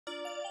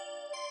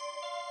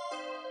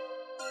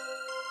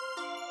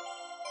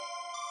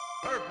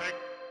Perfect.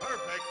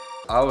 Perfect.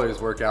 I always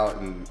work out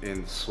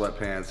in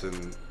sweatpants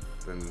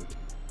and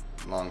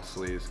long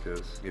sleeves,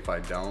 because if I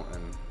don't,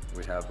 and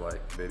we have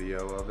like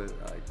video of it,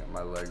 like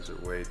my legs are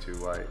way too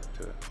white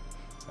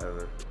to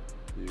ever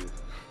use.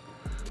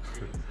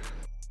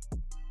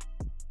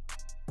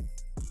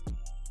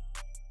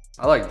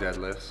 I like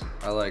deadlifts.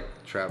 I like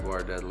trap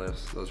bar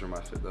deadlifts. Those are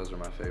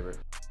my favorite.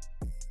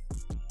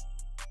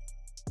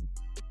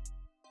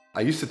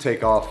 I used to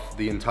take off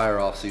the entire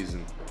off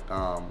season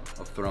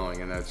of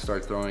throwing, and I'd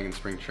start throwing in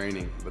spring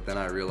training. But then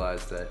I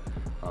realized that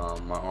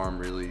my arm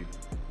really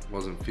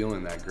wasn't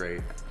feeling that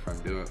great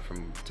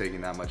from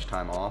taking that much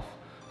time off.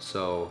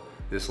 So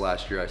this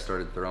last year I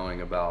started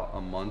throwing about a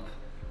month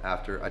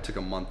after. I took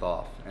a month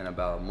off, and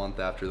about a month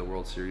after the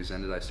World Series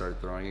ended, I started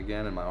throwing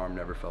again, and my arm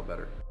never felt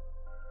better.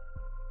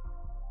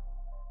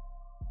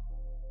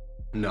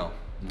 No,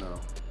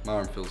 my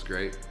arm feels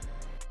great.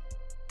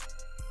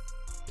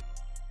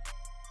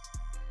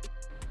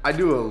 I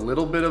do a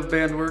little bit of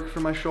band work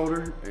for my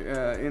shoulder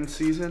in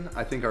season.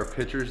 I think our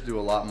pitchers do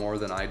a lot more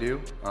than I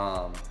do.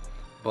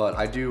 But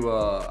I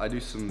do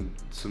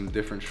some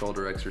different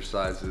shoulder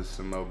exercises,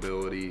 some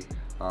mobility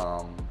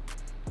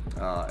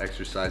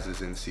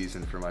exercises in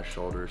season for my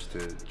shoulders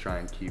to try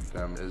and keep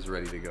them as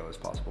ready to go as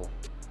possible.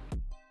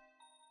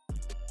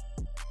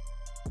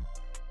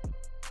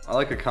 I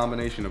like a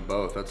combination of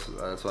both. That's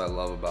what I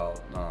love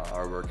about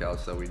our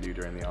workouts that we do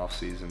during the off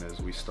season.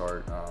 Is we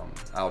start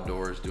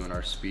outdoors doing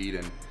our speed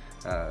and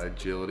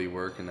agility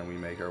work, and then we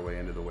make our way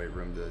into the weight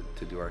room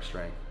to do our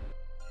strength.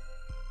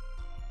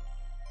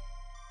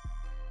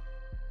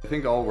 I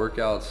think all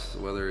workouts,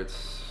 whether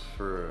it's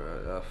for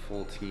a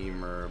full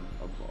team or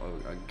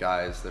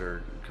guys that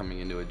are coming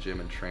into a gym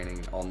and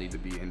training, all need to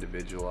be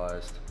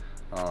individualized.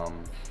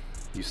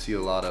 You see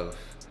a lot of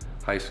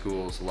high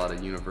schools, a lot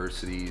of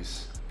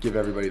universities give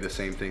everybody the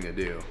same thing to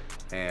do,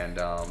 and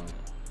I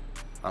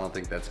don't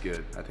think that's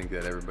good. I think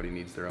that everybody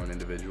needs their own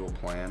individual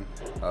plan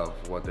of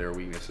what their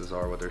weaknesses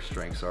are, what their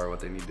strengths are, what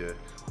they need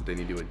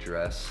to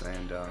address,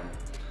 and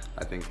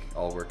I think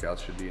all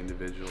workouts should be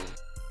individual.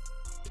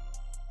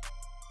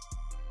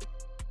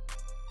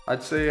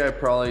 I'd say I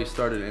probably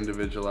started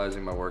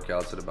individualizing my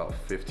workouts at about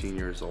 15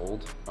 years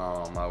old.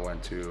 I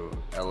went to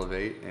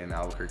Elevate in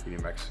Albuquerque, New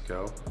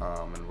Mexico,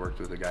 and worked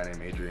with a guy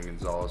named Adrian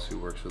Gonzalez, who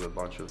works with a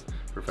bunch of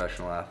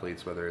professional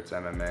athletes, whether it's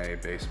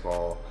MMA,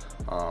 baseball,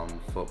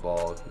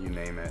 football, you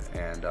name it.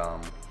 And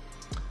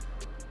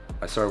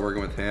I started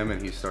working with him,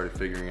 and he started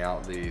figuring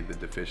out the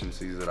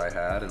deficiencies that I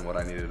had and what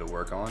I needed to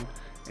work on.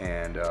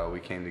 And we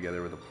came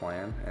together with a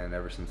plan, and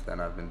ever since then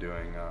I've been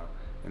doing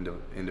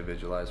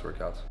individualized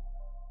workouts.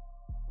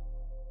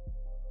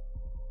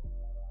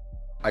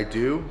 I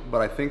do,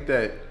 but I think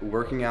that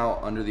working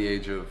out under the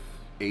age of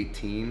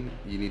 18,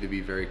 you need to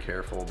be very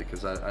careful,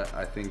 because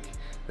I think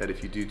that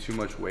if you do too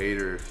much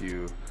weight, or if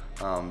you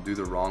do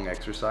the wrong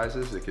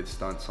exercises, it could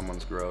stunt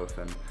someone's growth,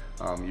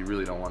 and you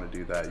really don't want to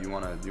do that. You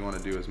want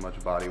to do as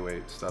much body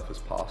weight stuff as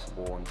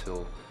possible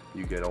until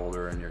you get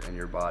older and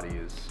your body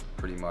is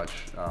pretty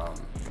much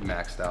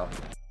maxed out.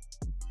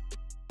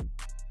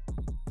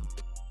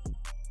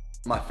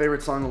 My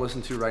favorite song to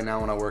listen to right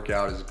now when I work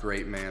out is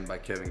 "Great Man" by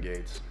Kevin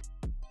Gates.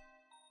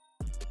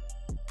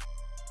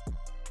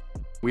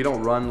 We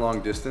don't run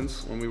long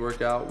distance when we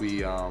work out.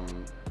 We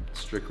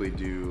strictly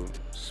do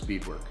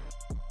speed work.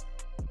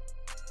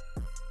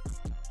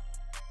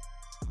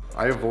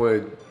 I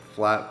avoid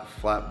flat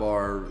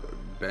bar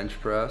bench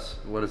press.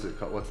 What is it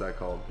called? What's that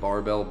called?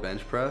 Barbell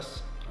bench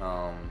press.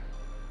 I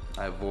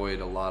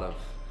avoid a lot of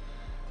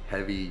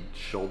heavy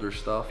shoulder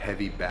stuff,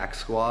 heavy back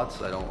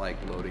squats. I don't like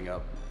loading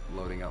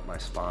up my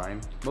spine.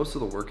 Most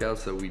of the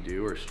workouts that we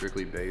do are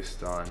strictly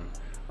based on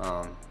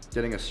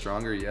getting us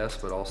stronger, yes,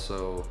 but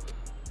also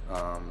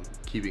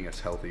keeping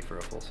us healthy for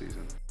a full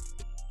season.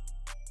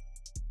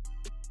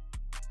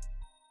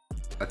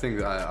 I think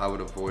that I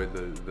would avoid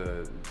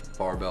the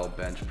barbell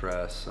bench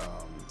press,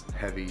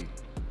 heavy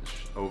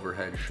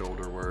overhead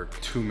shoulder work,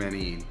 too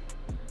many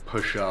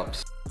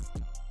push-ups.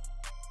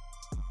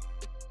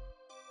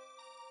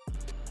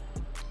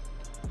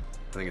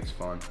 I think it's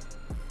fun.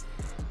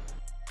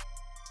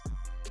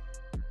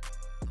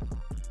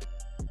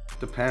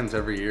 Depends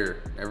every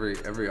year.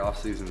 Every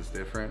off season is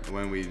different.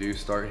 When we do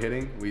start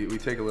hitting, we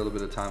take a little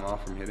bit of time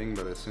off from hitting,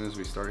 but as soon as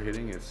we start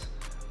hitting, it's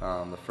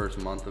the first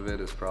month of it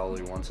is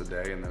probably once a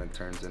day, and then it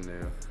turns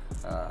into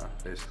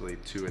basically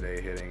 2 a day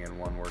hitting and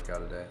 1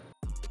 workout a day.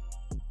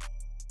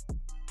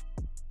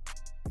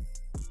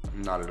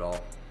 Not at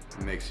all.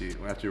 It makes you,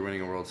 after you're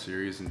winning a World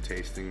Series and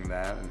tasting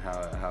that and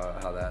how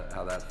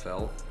that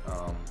felt,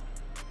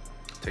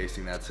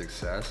 tasting that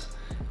success,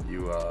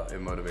 it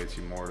motivates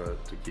you more to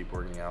keep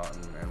working out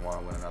and want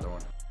to win another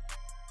one.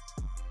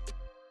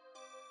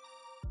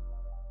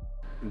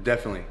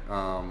 Definitely.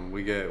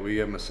 We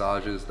get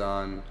massages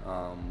done.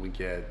 We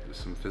get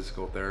some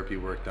physical therapy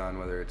work done,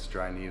 whether it's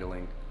dry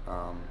needling.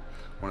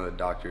 One of the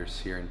doctors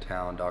here in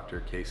town,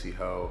 Dr. Casey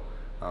Ho,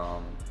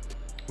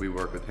 we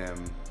work with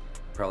him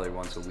probably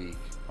once a week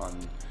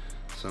on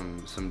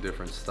some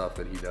different stuff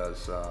that he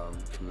does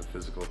from the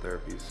physical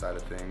therapy side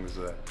of things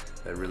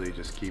that really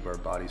just keep our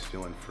bodies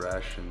feeling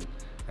fresh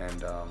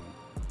and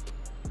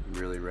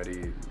really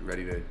ready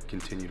to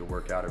continue to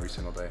work out every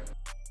single day.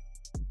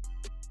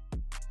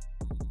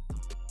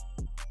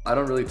 I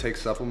don't really take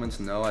supplements,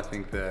 no. I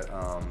think that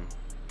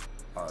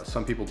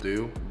some people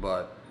do,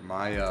 but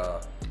my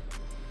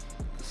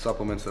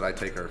supplements that I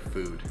take are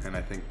food, and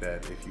I think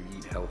that if you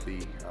eat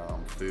healthy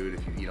food,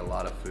 if you eat a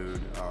lot of food,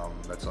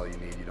 that's all you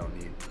need. You don't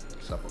need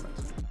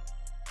supplements.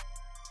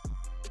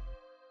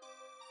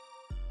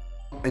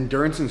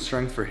 Endurance and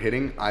strength for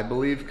hitting, I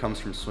believe, comes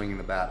from swinging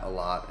the bat a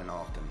lot and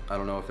often. I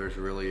don't know if there's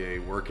really a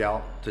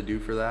workout to do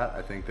for that.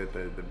 I think that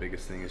the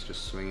biggest thing is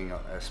just swinging,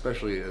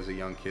 especially as a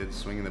young kid,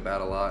 swinging the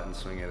bat a lot and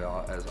swinging it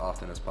as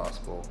often as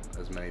possible,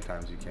 as many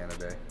times you can a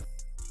day.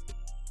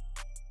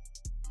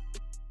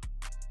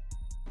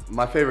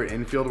 My favorite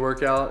infield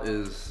workout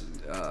is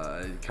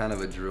kind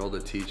of a drill to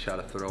teach how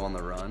to throw on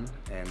the run,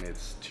 and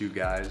it's two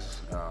guys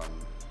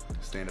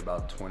stand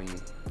about 20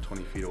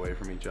 feet away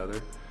from each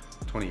other,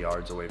 20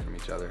 yards away from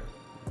each other,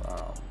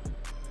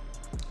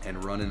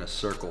 and run in a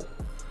circle.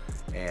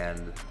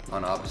 And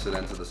on opposite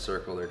ends of the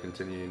circle, they're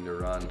continuing to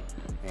run,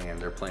 and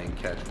they're playing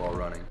catch while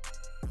running.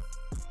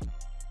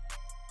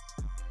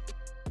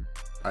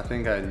 I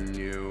think I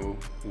knew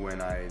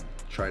when I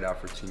tried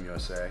out for Team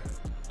USA,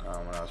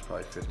 when I was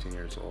probably 15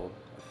 years old.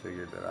 I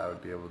figured that I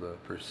would be able to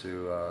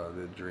pursue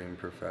the dream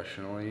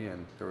professionally,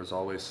 and there was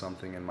always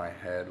something in my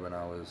head when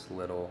I was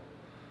little,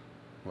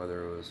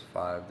 whether it was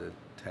 5 to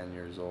 10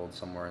 years old,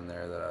 somewhere in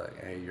there, that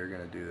hey, you're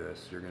gonna do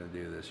this, you're gonna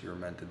do this, you're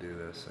meant to do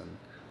this, and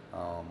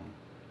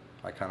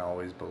I kind of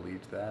always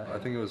believed that. I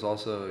think it was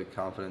also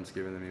confidence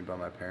given to me by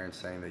my parents,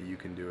 saying that you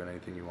can do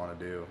anything you want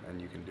to do,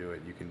 and you can do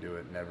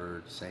it,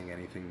 never saying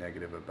anything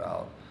negative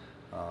about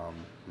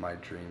my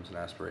dreams and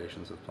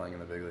aspirations of playing in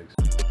the big leagues.